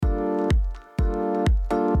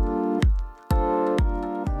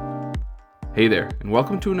Hey there, and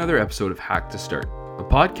welcome to another episode of Hack to Start, a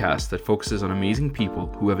podcast that focuses on amazing people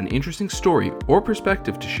who have an interesting story or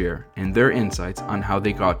perspective to share and their insights on how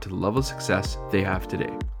they got to the level of success they have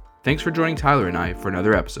today. Thanks for joining Tyler and I for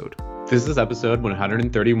another episode. This is episode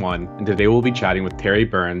 131, and today we'll be chatting with Terry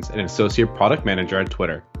Burns, an associate product manager at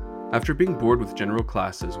Twitter. After being bored with general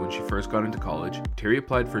classes when she first got into college, Terry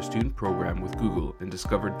applied for a student program with Google and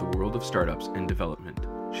discovered the world of startups and development.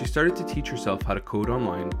 She started to teach herself how to code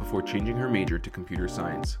online before changing her major to computer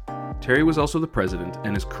science. Terry was also the president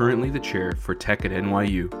and is currently the chair for tech at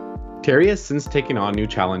NYU. Terry has since taken on new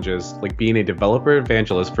challenges, like being a developer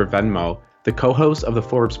evangelist for Venmo, the co-host of the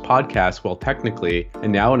Forbes podcast Well Technically,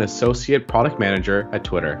 and now an associate product manager at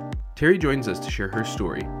Twitter. Terry joins us to share her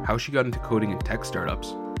story, how she got into coding and tech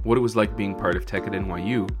startups, what it was like being part of tech at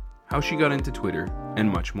NYU, how she got into Twitter, and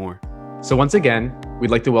much more. So once again,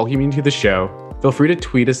 we'd like to welcome you to the show. Feel free to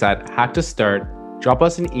tweet us at HackToStart, drop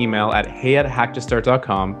us an email at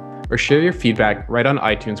hey@hacktostart.com, or share your feedback right on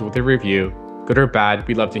iTunes with a review. Good or bad,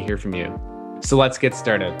 we'd love to hear from you. So let's get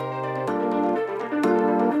started.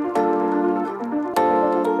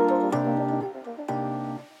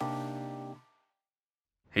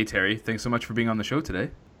 Hey Terry, thanks so much for being on the show today.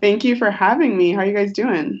 Thank you for having me. How are you guys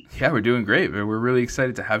doing? Yeah, we're doing great. We're really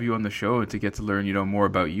excited to have you on the show and to get to learn, more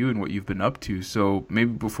about you and what you've been up to. So maybe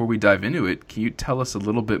before we dive into it, can you tell us a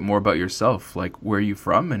little bit more about yourself? Like, where are you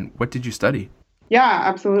from and what did you study? Yeah,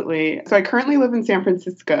 absolutely. So I currently live in San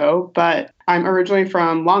Francisco, but I'm originally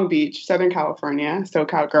from Long Beach, Southern California,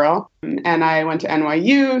 SoCal girl. And I went to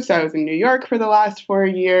NYU, so I was in New York for the last 4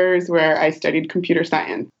 years where I studied computer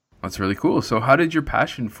science. That's really cool. So how did your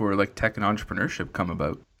passion for tech and entrepreneurship come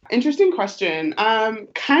about? Interesting question.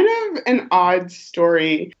 Kind of an odd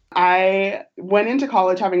story. I went into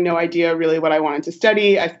college having no idea really what I wanted to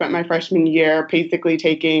study. I spent my freshman year basically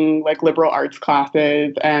taking liberal arts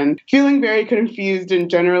classes and feeling very confused and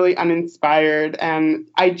generally uninspired. And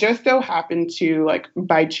I just so happened to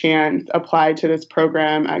by chance apply to this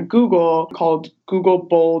program at Google called Google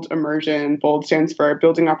Bold Immersion. Bold stands for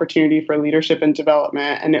Building Opportunity for Leadership and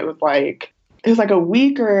Development. And it was a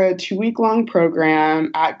week or a 2-week long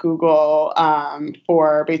program at Google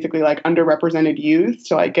for basically underrepresented youth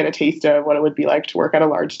to get a taste of what it would be like to work at a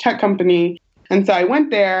large tech company. And so I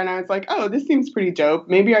went there and I was like, oh, this seems pretty dope.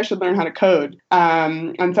 Maybe I should learn how to code.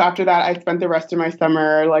 And so after that, I spent the rest of my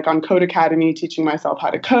summer on Code Academy teaching myself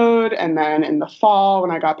how to code. And then in the fall,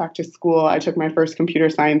 when I got back to school, I took my first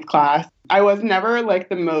computer science class. I was never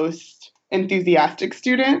the most enthusiastic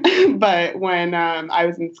student, but when I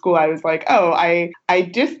was in school, I was like, oh, I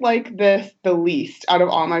dislike this the least out of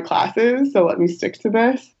all my classes, so let me stick to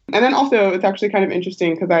this. And then also, it's actually kind of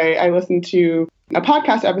interesting because I listened to a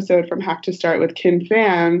podcast episode from Hack to Start with Kim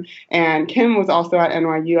Pham, and Kim was also at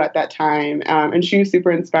NYU at that time, and she was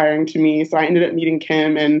super inspiring to me. So I ended up meeting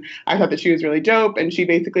Kim, and I thought that she was really dope, and she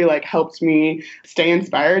basically helped me stay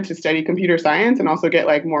inspired to study computer science and also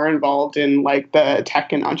get more involved in the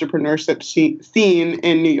tech and entrepreneurship scene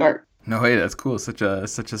in New York. No way, that's cool. Such a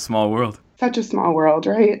small world. Such a small world,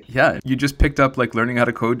 right? Yeah, you just picked up learning how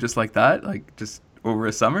to code just like that, just over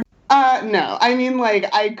a summer? No, I mean,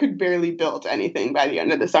 I could barely build anything by the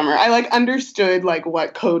end of the summer. I understood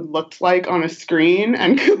what code looked like on a screen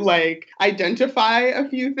and could identify a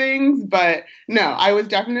few things, but no, I was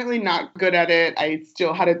definitely not good at it. I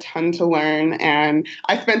still had a ton to learn, and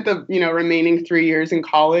I spent the remaining 3 years in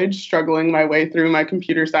college struggling my way through my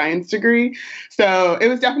computer science degree. So it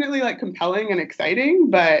was definitely compelling and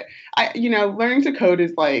exciting, but learning to code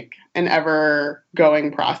is an ever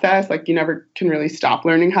going process. You never can really stop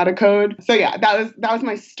learning how to code. So yeah, that was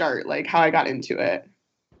my start, how I got into it.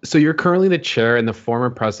 So you're currently the chair and the former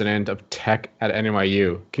president of tech at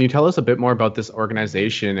NYU. Can you tell us a bit more about this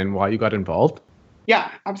organization and why you got involved? Yeah,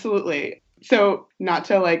 absolutely. So not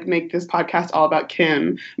to make this podcast all about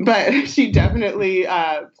Kim, but she definitely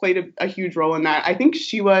played a huge role in that. I think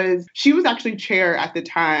she was actually chair at the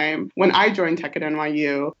time when I joined tech at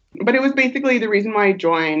NYU. But it was basically the reason why I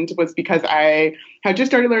joined was because I had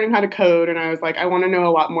just started learning how to code. And I was I want to know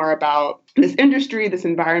a lot more about this industry, this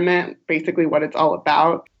environment, basically what it's all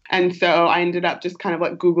about. And so I ended up just kind of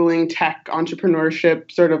Googling tech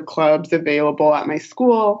entrepreneurship sort of clubs available at my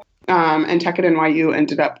school. And tech at NYU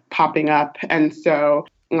ended up popping up. And so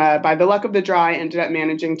by the luck of the draw, I ended up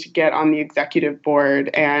managing to get on the executive board.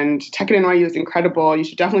 And tech at NYU is incredible. You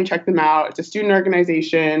should definitely check them out. It's a student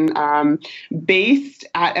organization based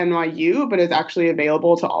at NYU, but is actually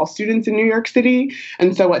available to all students in New York City.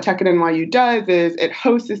 And so what Tech at NYU does is it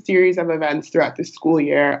hosts a series of events throughout the school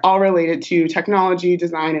year, all related to technology,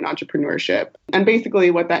 design, and entrepreneurship. And basically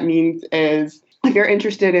what that means is if you're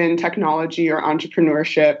interested in technology or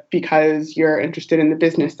entrepreneurship because you're interested in the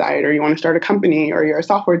business side, or you want to start a company, or you're a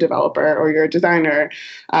software developer, or you're a designer,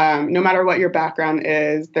 no matter what your background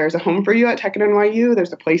is, there's a home for you at Tech at NYU.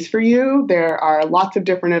 There's a place for you. There are lots of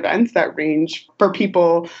different events that range for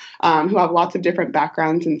people who have lots of different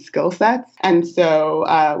backgrounds and skill sets. And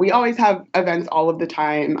so we always have events all of the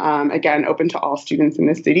time, again, open to all students in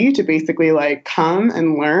the city to basically like come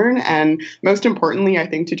and learn. And most importantly, I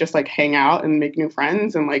think to just like hang out and make new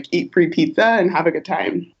friends and like eat free pizza and have a good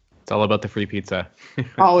time. It's all about the free pizza.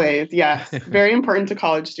 Always, yes. Very important to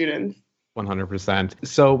college students. 100%.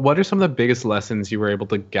 So what are some of the biggest lessons you were able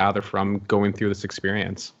to gather from going through this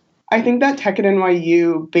experience? I think that Tech at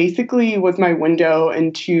NYU basically was my window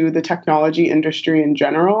into the technology industry in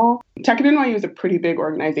general. Tech at NYU is a pretty big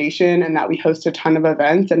organization in that we host a ton of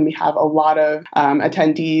events and we have a lot of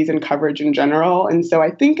attendees and coverage in general. And so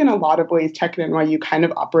I think in a lot of ways, Tech at NYU kind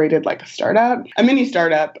of operated like a startup, a mini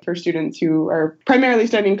startup for students who are primarily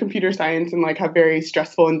studying computer science and like have very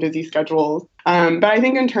stressful and busy schedules. But I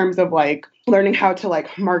think in terms of like learning how to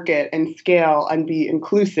like market and scale and be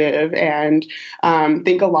inclusive and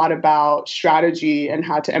think a lot about strategy and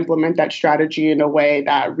how to implement that strategy in a way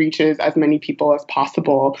that reaches as many people as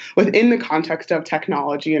possible within the context of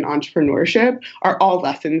technology and entrepreneurship are all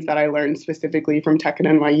lessons that I learned specifically from Tech at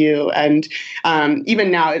NYU. And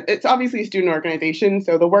even now, it's obviously a student organization.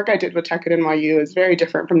 So the work I did with Tech at NYU is very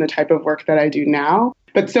different from the type of work that I do now.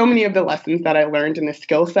 But so many of the lessons that I learned and the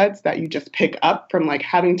skill sets that you just pick up from like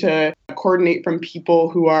having to coordinate from people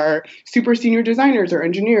who are super senior designers or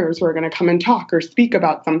engineers who are going to come and talk or speak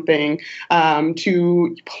about something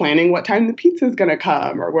to planning what time the pizza is going to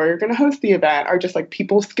come or where you're going to host the event are just like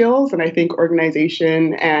people skills and I think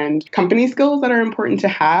organization and company skills that are important to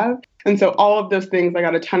have. And so all of those things I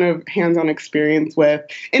got a ton of hands-on experience with,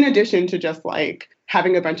 in addition to just like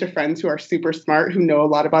having a bunch of friends who are super smart, who know a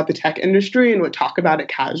lot about the tech industry and would talk about it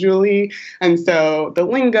casually. And so the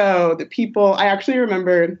lingo, the people, I actually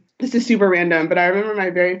remember, this is super random, but I remember my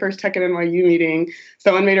very first Tech at NYU meeting,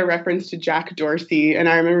 someone made a reference to Jack Dorsey. And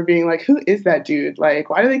I remember being like, who is that dude? Like,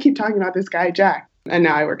 why do they keep talking about this guy, Jack? And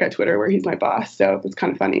now I work at Twitter where he's my boss. So it's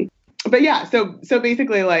kind of funny. But yeah, so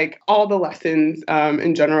basically like all the lessons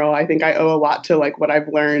in general, I think I owe a lot to like what I've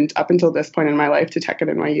learned up until this point in my life to Tech at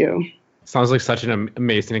NYU. Sounds like such an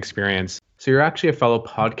amazing experience. So you're actually a fellow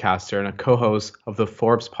podcaster and a co-host of the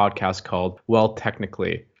Forbes podcast called Well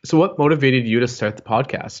Technically. So what motivated you to start the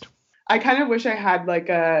podcast? I kind of wish I had like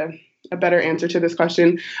a better answer to this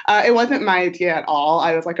question. It wasn't my idea at all.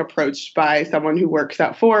 I was like approached by someone who works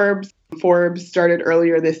at Forbes. Forbes started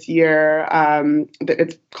earlier this year.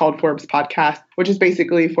 It's called Forbes Podcast, which is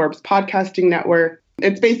basically Forbes podcasting network.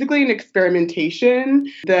 It's basically an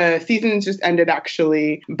experimentation. The seasons just ended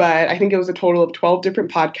actually, but I think it was a total of 12 different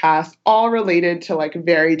podcasts, all related to like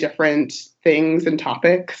very different things and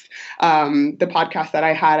topics. The podcast that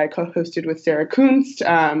I had, I co-hosted with Sarah Kunst,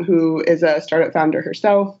 who is a startup founder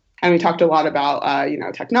herself. And we talked a lot about,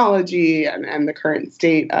 technology and the current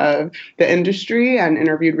state of the industry and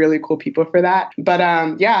interviewed really cool people for that. But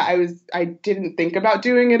I didn't think about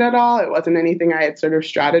doing it at all. It wasn't anything I had sort of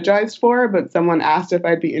strategized for, but someone asked if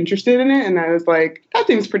I'd be interested in it. And I was like, that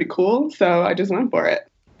seems pretty cool. So I just went for it.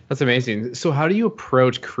 That's amazing. So how do you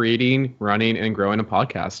approach creating, running, and growing a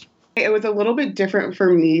podcast? It was a little bit different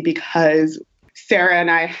for me because Sarah and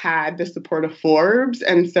I had the support of Forbes.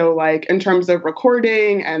 And so like in terms of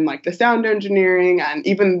recording and like the sound engineering and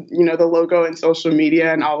even, the logo and social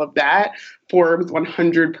media and all of that, Forbes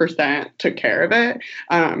 100% took care of it,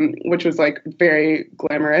 which was like very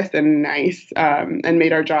glamorous and nice and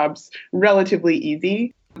made our jobs relatively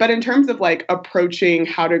easy. But in terms of like approaching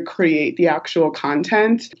how to create the actual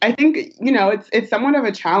content, I think, it's somewhat of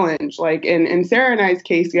a challenge. Like in Sarah and I's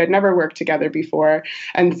case, we had never worked together before.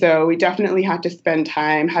 And so we definitely had to spend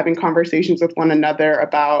time having conversations with one another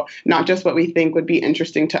about not just what we think would be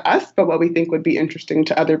interesting to us, but what we think would be interesting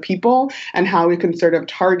to other people and how we can sort of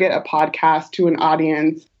target a podcast to an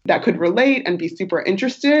audience that could relate and be super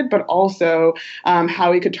interested, but also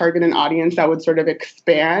how we could target an audience that would sort of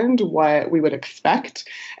expand what we would expect.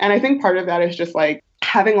 And I think part of that is just like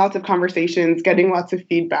having lots of conversations, getting lots of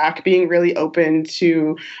feedback, being really open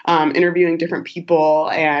to interviewing different people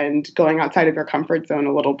and going outside of your comfort zone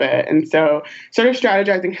a little bit. And so sort of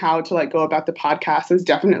strategizing how to like go about the podcast is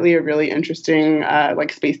definitely a really interesting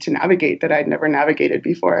space to navigate that I'd never navigated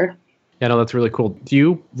before. Yeah, no, that's really cool. Do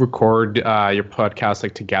you record your podcast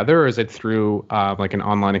like together, or is it through like an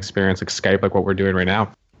online experience like Skype, like what we're doing right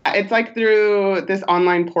now? It's like through this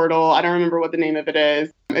online portal. I don't remember what the name of it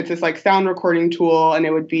is. It's this like sound recording tool, and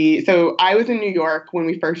it would be, so I was in New York when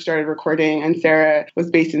we first started recording, and Sarah was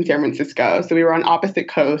based in San Francisco. So we were on opposite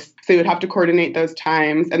coasts. So we would have to coordinate those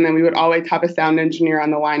times. And then we would always have a sound engineer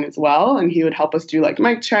on the line as well. And he would help us do like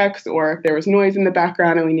mic checks, or if there was noise in the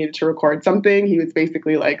background and we needed to record something, he was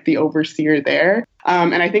basically like the overseer there.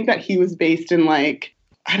 And I think that he was based in like,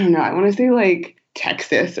 I don't know, I want to say like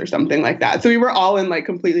Texas or something like that. So we were all in like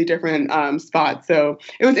completely different spots. So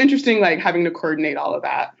it was interesting, like having to coordinate all of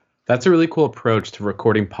that. That's a really cool approach to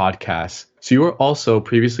recording podcasts. So you were also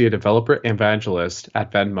previously a developer evangelist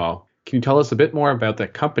at Venmo. Can you tell us a bit more about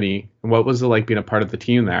that company and what was it like being a part of the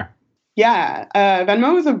team there? Yeah,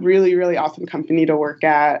 Venmo was a really, really awesome company to work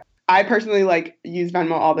at. I personally like use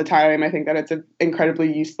Venmo all the time. I think that it's an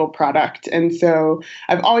incredibly useful product. And so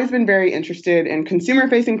I've always been very interested in consumer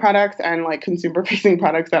facing products and like consumer facing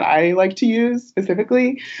products that I like to use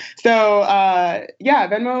specifically. So yeah,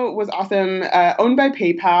 Venmo was awesome, owned by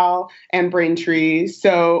PayPal and Braintree.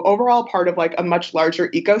 So overall part of like a much larger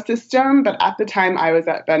ecosystem. But at the time I was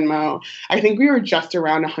at Venmo, I think we were just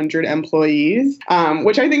around 100 employees,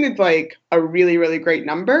 which I think is like a really, really great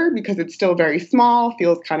number because it's still very small,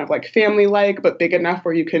 feels kind of like family-like, but big enough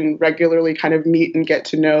where you can regularly kind of meet and get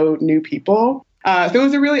to know new people. So it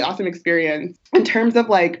was a really awesome experience. In terms of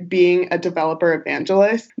like being a developer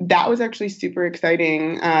evangelist, that was actually super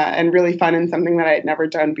exciting and really fun and something that I had never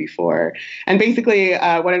done before. And basically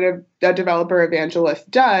what a developer evangelist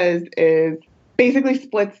does is basically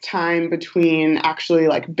splits time between actually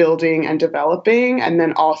like building and developing, and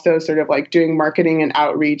then also sort of like doing marketing and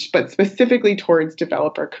outreach, but specifically towards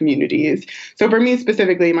developer communities. So for me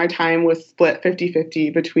specifically, my time was split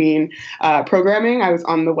 50-50 between programming. I was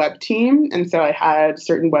on the web team, and so I had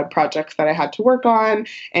certain web projects that I had to work on,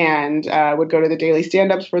 and would go to the daily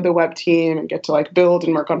stand-ups for the web team and get to like build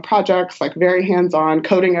and work on projects, like very hands-on,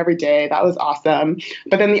 coding every day. That was awesome.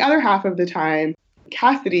 But then the other half of the time,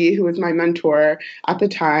 Cassidy, who was my mentor at the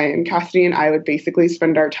time, Cassidy and I would basically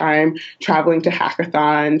spend our time traveling to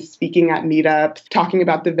hackathons, speaking at meetups, talking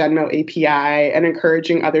about the Venmo API, and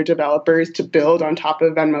encouraging other developers to build on top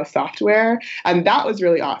of Venmo software. And that was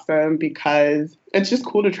really awesome because it's just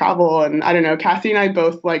cool to travel. And I don't know, Cassie and I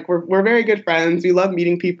both like, we're very good friends. We love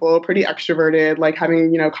meeting people, pretty extroverted, like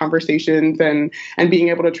having, conversations and being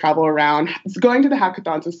able to travel around. So going to the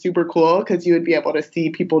hackathons was super cool because you would be able to see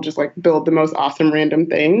people just like build the most awesome random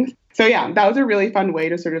things. So yeah, that was a really fun way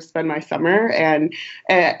to sort of spend my summer. And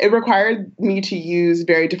it required me to use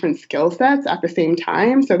very different skill sets at the same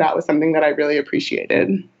time. So that was something that I really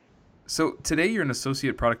appreciated. So today you're an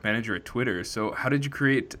associate product manager at Twitter. So how did you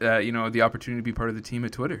create, the opportunity to be part of the team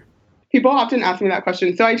at Twitter? People often ask me that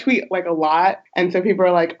question. So I tweet like a lot. And so people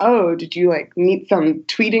are like, oh, did you like meet some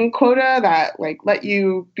tweeting quota that like let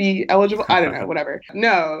you be eligible? I don't know, whatever.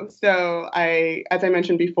 No. So as I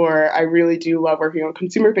mentioned before, I really do love working on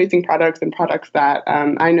consumer facing products and products that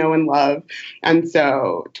I know and love. And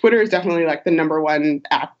so Twitter is definitely like the number one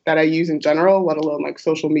app that I use in general, let alone like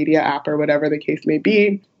social media app or whatever the case may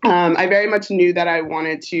be. I very much knew that I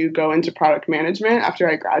wanted to go into product management after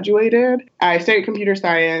I graduated. I studied computer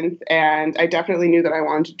science, and I definitely knew that I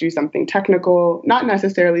wanted to do something technical, not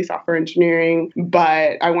necessarily software engineering,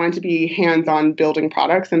 but I wanted to be hands-on building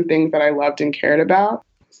products and things that I loved and cared about.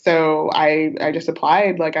 So I just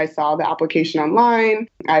applied. Like I saw the application online.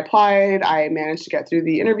 I applied. I managed to get through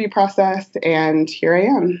the interview process, and here I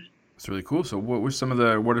am. That's really cool. So what are some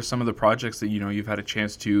of the projects that you've had a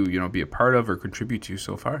chance to be a part of or contribute to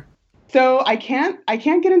so far? So I can't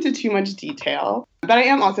get into too much detail, but I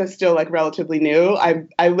am also still like relatively new.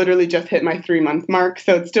 I literally just hit my 3-month mark,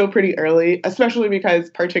 so it's still pretty early, especially because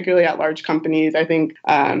particularly at large companies, I think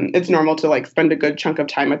it's normal to like spend a good chunk of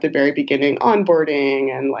time at the very beginning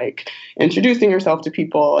onboarding and like introducing yourself to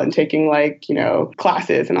people and taking like,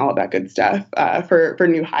 classes and all of that good stuff for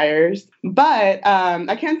new hires. But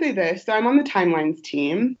I can say this. So I'm on the Timelines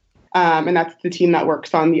team. And that's the team that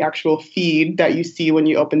works on the actual feed that you see when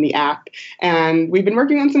you open the app. And we've been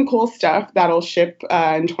working on some cool stuff that'll ship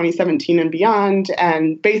in 2017 and beyond.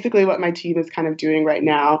 And basically what my team is kind of doing right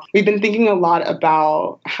now, we've been thinking a lot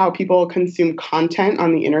about how people consume content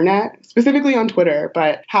on the internet, specifically on Twitter,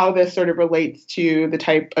 but how this sort of relates to the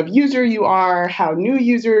type of user you are, how new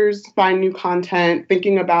users find new content,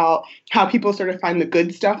 thinking about how people sort of find the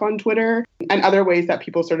good stuff on Twitter and other ways that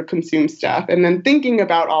people sort of consume stuff. And then thinking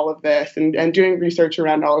about all of this and doing research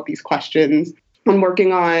around all of these questions when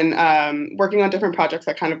working on different projects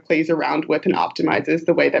that kind of plays around with and optimizes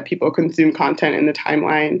the way that people consume content in the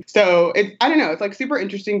timeline. So I don't know, it's like super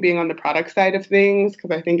interesting being on the product side of things, because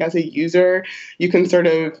I think as a user, you can sort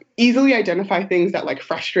of easily identify things that like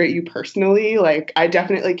frustrate you personally. Like I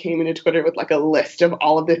definitely came into Twitter with like a list of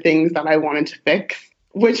all of the things that I wanted to fix,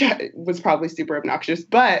 which was probably super obnoxious.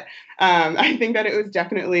 But I think that it was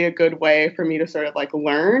definitely a good way for me to sort of like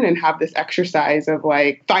learn and have this exercise of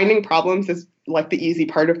like finding problems is like the easy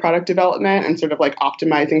part of product development, and sort of like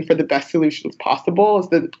optimizing for the best solutions possible is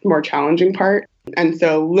the more challenging part. And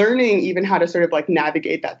so learning even how to sort of like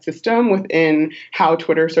navigate that system within how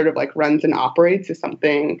Twitter sort of like runs and operates is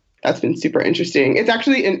something that's been super interesting. It's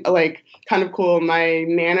actually like kind of cool. My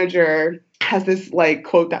manager has this like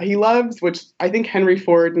quote that he loves, which I think Henry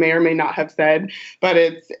Ford may or may not have said, but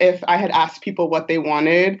it's, if I had asked people what they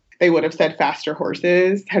wanted, they would have said faster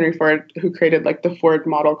horses. Henry Ford, who created like the Ford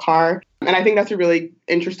model car. And I think that's a really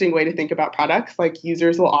interesting way to think about products. Like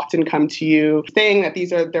users will often come to you saying that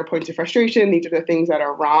these are their points of frustration, these are the things that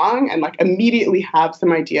are wrong, and like immediately have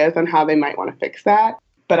some ideas on how they might want to fix that.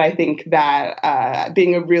 But I think that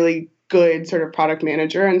being a really good sort of product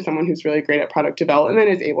manager and someone who's really great at product development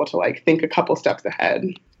is able to like think a couple steps ahead.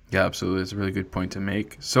 Yeah, absolutely. It's a really good point to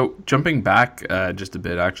make. So jumping back just a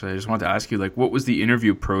bit, actually, I just wanted to ask you, like, what was the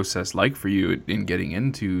interview process like for you in getting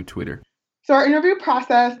into Twitter? So our interview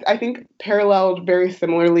process, I think, paralleled very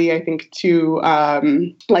similarly, I think, to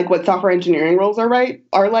like what software engineering roles are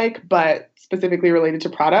like, but specifically related to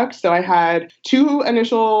product. So I had 2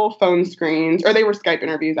 initial phone screens, or they were Skype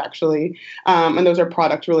interviews, actually. And those are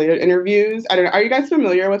product-related interviews. I don't know. Are you guys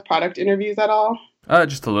familiar with product interviews at all?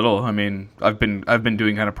 Just a little. I mean, I've been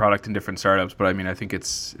doing kind of product in different startups, but I mean, I think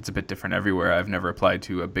it's a bit different everywhere. I've never applied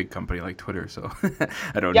to a big company like Twitter, so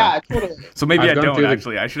I don't know. Yeah, totally. So maybe I don't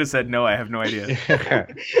actually. I should have said no. I have no idea.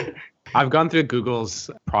 I've gone through Google's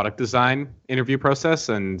product design interview process,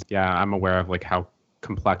 and yeah, I'm aware of like how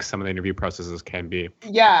complex some of the interview processes can be.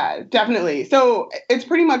 Yeah, definitely. So it's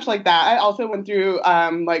pretty much like that. I also went through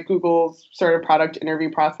like Google's sort of product interview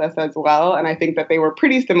process as well. And I think that they were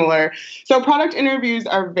pretty similar. So product interviews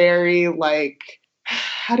are very like,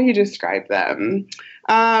 how do you describe them?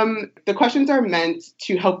 The questions are meant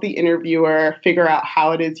to help the interviewer figure out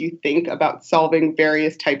how it is you think about solving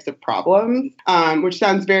various types of problems, which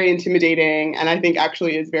sounds very intimidating, and I think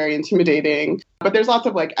actually is very intimidating. But there's lots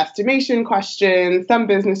of like estimation questions, some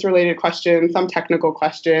business related questions, some technical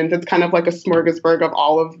questions. It's kind of like a smorgasbord of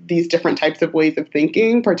all of these different types of ways of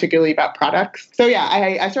thinking, particularly about products. So yeah,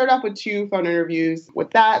 I started off with 2 phone interviews with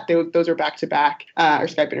that. Those are back to back, or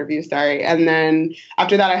Skype interviews, sorry. And then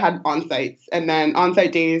after that, I had on-sites. And then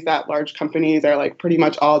on-site days at large companies are like pretty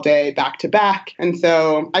much all day back to back. And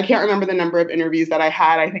so I can't remember the number of interviews that I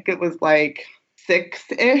had. I think it was like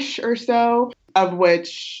 6-ish or so, of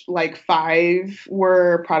which like 5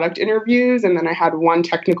 were product interviews. And then I had 1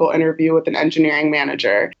 technical interview with an engineering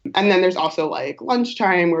manager. And then there's also like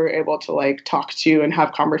lunchtime where we're able to like talk to and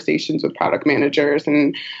have conversations with product managers.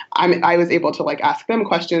 And I was able to like ask them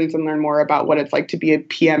questions and learn more about what it's like to be a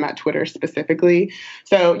PM at Twitter specifically.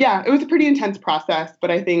 So yeah, it was a pretty intense process, but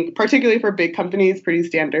I think particularly for big companies, pretty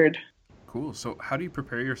standard. Cool. So how do you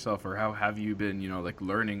prepare yourself, or how have you been, like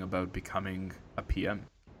learning about becoming a PM?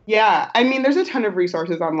 Yeah, I mean, there's a ton of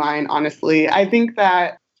resources online, honestly. I think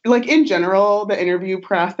that, like, in general, the interview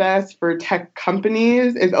process for tech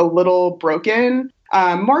companies is a little broken,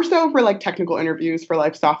 more so for, like, technical interviews for,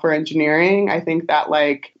 like, software engineering. I think that,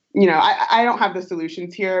 like, I don't have the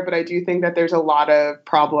solutions here, but I do think that there's a lot of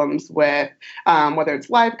problems with whether it's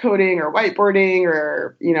live coding or whiteboarding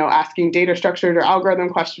or, asking data structured or algorithm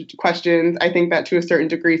questions. I think that to a certain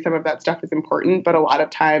degree, some of that stuff is important, but a lot of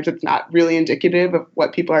times it's not really indicative of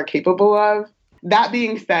what people are capable of. That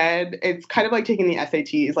being said, it's kind of like taking the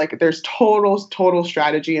SATs. Like there's total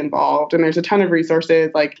strategy involved, and there's a ton of resources.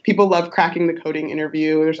 Like people love cracking the coding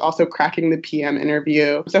interview. There's also cracking the PM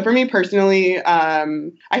interview. So for me personally,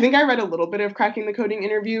 I think I read a little bit of cracking the coding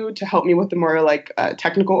interview to help me with the more like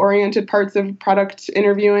technical oriented parts of product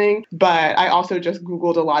interviewing. But I also just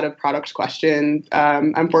Googled a lot of product questions.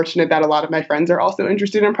 I'm fortunate that a lot of my friends are also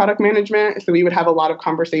interested in product management. So we would have a lot of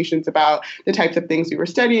conversations about the types of things we were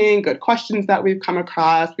studying, good questions that we've come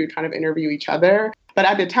across. We would kind of interview each other. But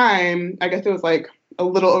at the time, I guess it was like a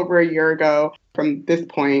little over a year ago from this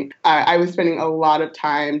point, I was spending a lot of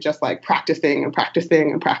time just like practicing.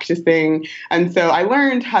 And so I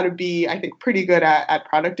learned how to be, I think, pretty good at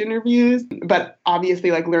product interviews. But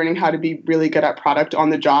obviously, like learning how to be really good at product on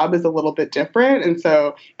the job is a little bit different. And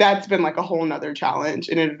so that's been like a whole nother challenge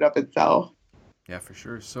in and of itself. Yeah, for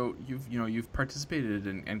sure. So you've participated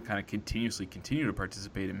and kind of continuously continue to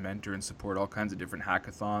participate and mentor and support all kinds of different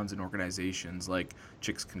hackathons and organizations like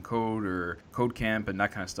Chicks Can Code or Code Camp and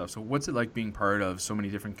that kind of stuff. So what's it like being part of so many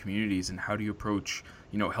different communities, and how do you approach,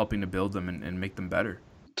 helping to build them and make them better?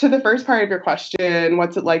 To the first part of your question,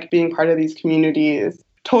 what's it like being part of these communities?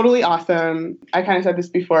 Totally awesome. I kind of said this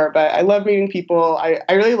before, but I love meeting people. I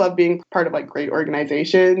really love being part of like great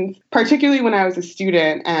organizations, particularly when I was a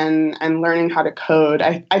student and learning how to code.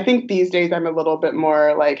 I think these days I'm a little bit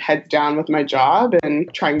more like heads down with my job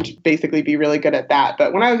and trying to basically be really good at that.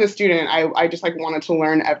 But when I was a student, I just like wanted to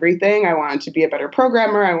learn everything. I wanted to be a better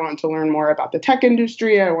programmer. I wanted to learn more about the tech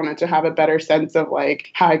industry. I wanted to have a better sense of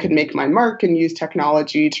like how I could make my mark and use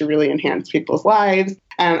technology to really enhance people's lives.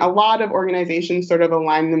 And a lot of organizations sort of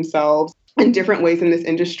align themselves in different ways in this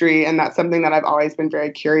industry. And that's something that I've always been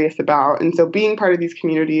very curious about. And so being part of these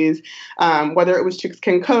communities, whether it was Chicks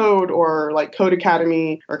Can Code or like Code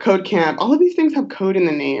Academy or Code Camp, all of these things have code in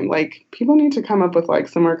the name. Like people need to come up with like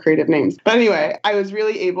some more creative names. But anyway, I was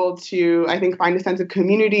really able to, I think, find a sense of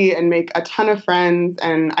community and make a ton of friends.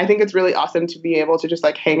 And I think it's really awesome to be able to just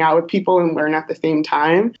like hang out with people and learn at the same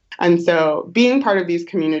time. And so being part of these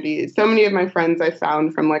communities, so many of my friends I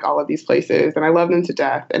found from like all of these places, and I love them to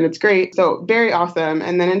death, and it's great. So very awesome.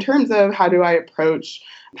 And then in terms of how do I approach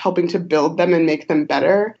helping to build them and make them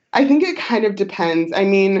better, I think it kind of depends. I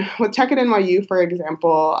mean, with Tech at NYU, for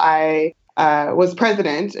example, I was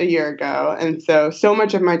president a year ago. And so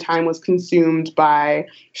much of my time was consumed by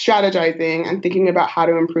strategizing and thinking about how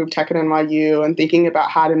to improve Tech at NYU and thinking about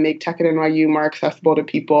how to make Tech at NYU more accessible to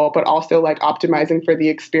people, but also like optimizing for the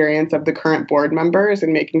experience of the current board members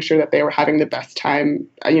and making sure that they were having the best time,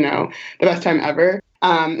 the best time ever.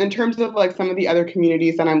 In terms of like some of the other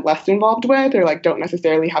communities that I'm less involved with or like don't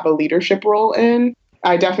necessarily have a leadership role in,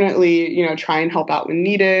 I definitely, try and help out when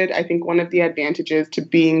needed. I think one of the advantages to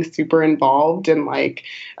being super involved and like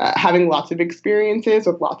having lots of experiences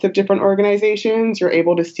with lots of different organizations, you're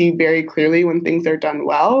able to see very clearly when things are done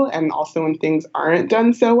well and also when things aren't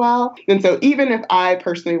done so well. And so even if I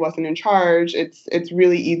personally wasn't in charge, it's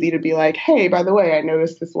really easy to be like, hey, by the way, I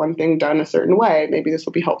noticed this one thing done a certain way. Maybe this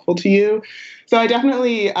will be helpful to you. So I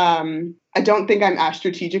definitely, I don't think I'm as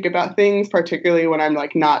strategic about things, particularly when I'm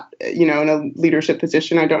like not, in a leadership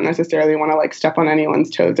position. I don't necessarily want to like step on anyone's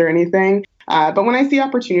toes or anything. But when I see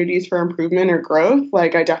opportunities for improvement or growth,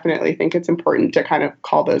 like I definitely think it's important to kind of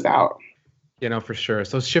call those out. For sure.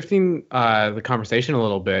 So shifting the conversation a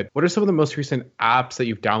little bit, what are some of the most recent apps that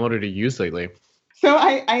you've downloaded or used lately? So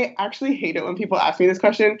I actually hate it when people ask me this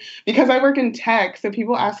question because I work in tech. So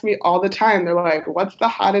people ask me all the time. They're like, what's the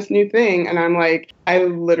hottest new thing? And I'm like, I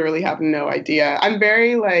literally have no idea. I'm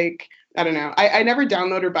very like, I don't know. I never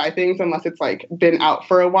download or buy things unless it's like been out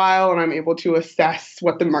for a while and I'm able to assess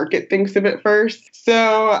what the market thinks of it first.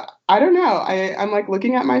 So I don't know. I'm like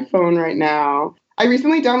looking at my phone right now. I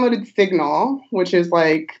recently downloaded Signal, which is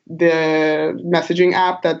like the messaging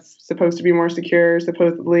app that's supposed to be more secure.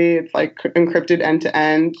 Supposedly, it's like encrypted end to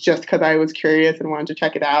end just because I was curious and wanted to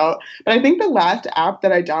check it out. But I think the last app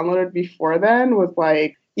that I downloaded before then was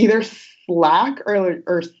like either Slack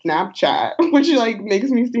or Snapchat, which like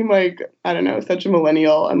makes me seem like, I don't know, such a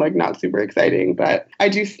millennial and like not super exciting. But I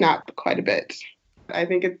do Snap quite a bit. I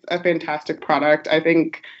think it's a fantastic product.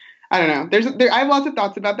 I don't know. I have lots of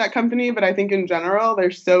thoughts about that company, but I think in general, they're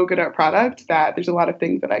so good at product that there's a lot of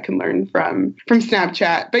things that I can learn from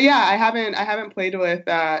Snapchat. But yeah, I haven't played with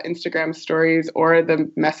Instagram stories or the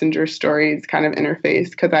Messenger stories kind of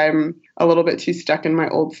interface because I'm a little bit too stuck in my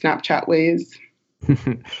old Snapchat ways. So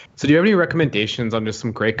do you have any recommendations on just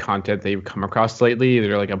some great content that you've come across lately,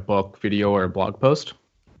 either like a book, video, or a blog post?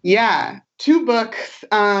 Yeah, 2 books.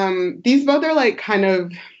 These both are like kind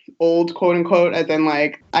of old, quote unquote, as in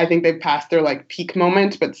like, I think they've passed their like peak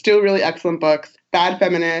moment, but still really excellent books. Bad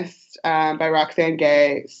Feminist by Roxane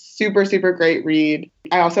Gay. Super, super great read.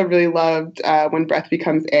 I also really loved When Breath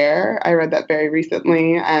Becomes Air. I read that very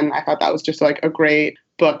recently, and I thought that was just like a great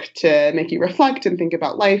book to make you reflect and think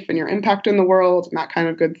about life and your impact in the world and that kind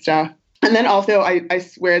of good stuff. And then also, I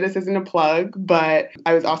swear this isn't a plug, but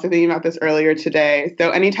I was also thinking about this earlier today.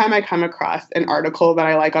 So anytime I come across an article that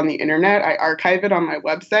I like on the internet, I archive it on my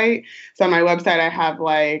website. So on my website, I have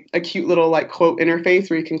like a cute little like quote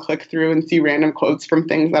interface where you can click through and see random quotes from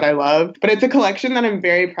things that I love. But it's a collection that I'm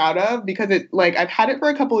very proud of because I've had it for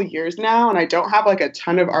a couple of years now and I don't have like a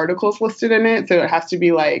ton of articles listed in it. So it has to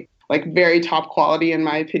be like very top quality, in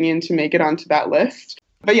my opinion, to make it onto that list.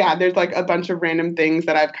 But yeah, there's like a bunch of random things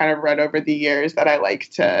that I've kind of read over the years that I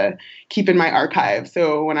like to keep in my archive.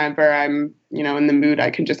 So whenever I'm, in the mood,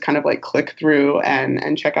 I can just kind of like click through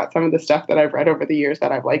and check out some of the stuff that I've read over the years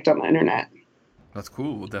that I've liked on the internet. That's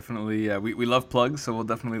cool. We'll definitely, we love plugs, so we'll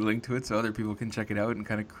definitely link to it so other people can check it out and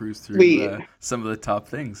kind of cruise through some of the top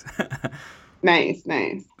things. Nice.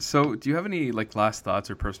 So do you have any like last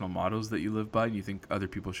thoughts or personal mottos that you live by and you think other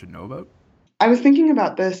people should know about? I was thinking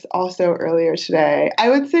about this also earlier today. I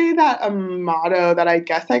would say that a motto that I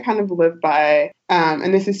guess I kind of live by,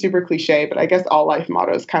 and this is super cliche, but I guess all life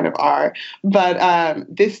mottos kind of are, but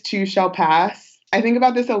this too shall pass. I think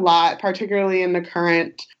about this a lot, particularly in the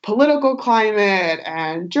current political climate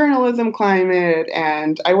and journalism climate.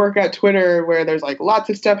 And I work at Twitter where there's like lots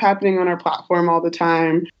of stuff happening on our platform all the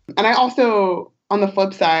time. And I also, on the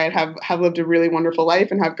flip side, have lived a really wonderful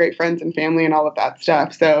life and have great friends and family and all of that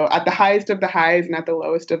stuff. So at the highest of the highs and at the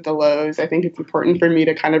lowest of the lows, I think it's important for me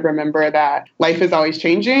to kind of remember that life is always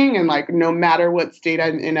changing, and like no matter what state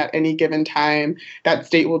I'm in at any given time, that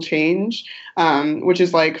state will change, which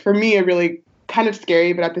is like for me a really kind of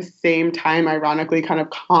scary, but at the same time, ironically, kind of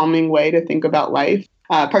calming way to think about life,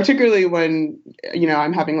 particularly when,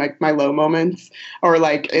 I'm having like my low moments, or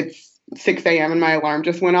like it's 6 a.m. and my alarm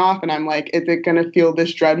just went off and I'm like, is it going to feel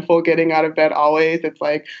this dreadful getting out of bed always? It's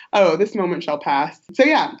like, oh, this moment shall pass. So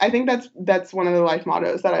yeah, I think that's one of the life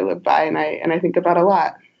mottos that I live by and I think about a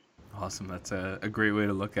lot. Awesome. That's a great way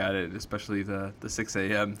to look at it, especially the 6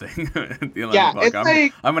 a.m. thing. The 11 yeah, o'clock.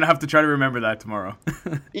 it's I'm going to have to try to remember that tomorrow.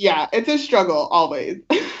 Yeah, it's a struggle always.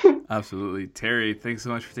 Absolutely. Terry, thanks so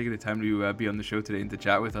much for taking the time to be on the show today and to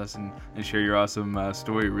chat with us and share your awesome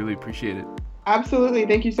story. Really appreciate it. Absolutely.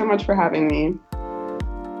 Thank you so much for having me.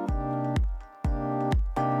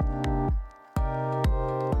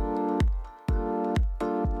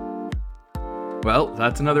 Well,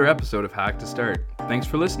 that's another episode of Hack to Start. Thanks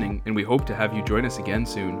for listening, and we hope to have you join us again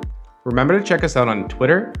soon. Remember to check us out on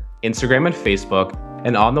Twitter, Instagram, and Facebook,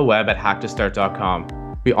 and on the web at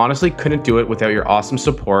hacktostart.com. We honestly couldn't do it without your awesome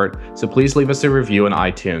support, so please leave us a review on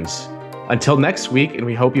iTunes. Until next week, and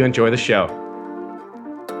we hope you enjoy the show.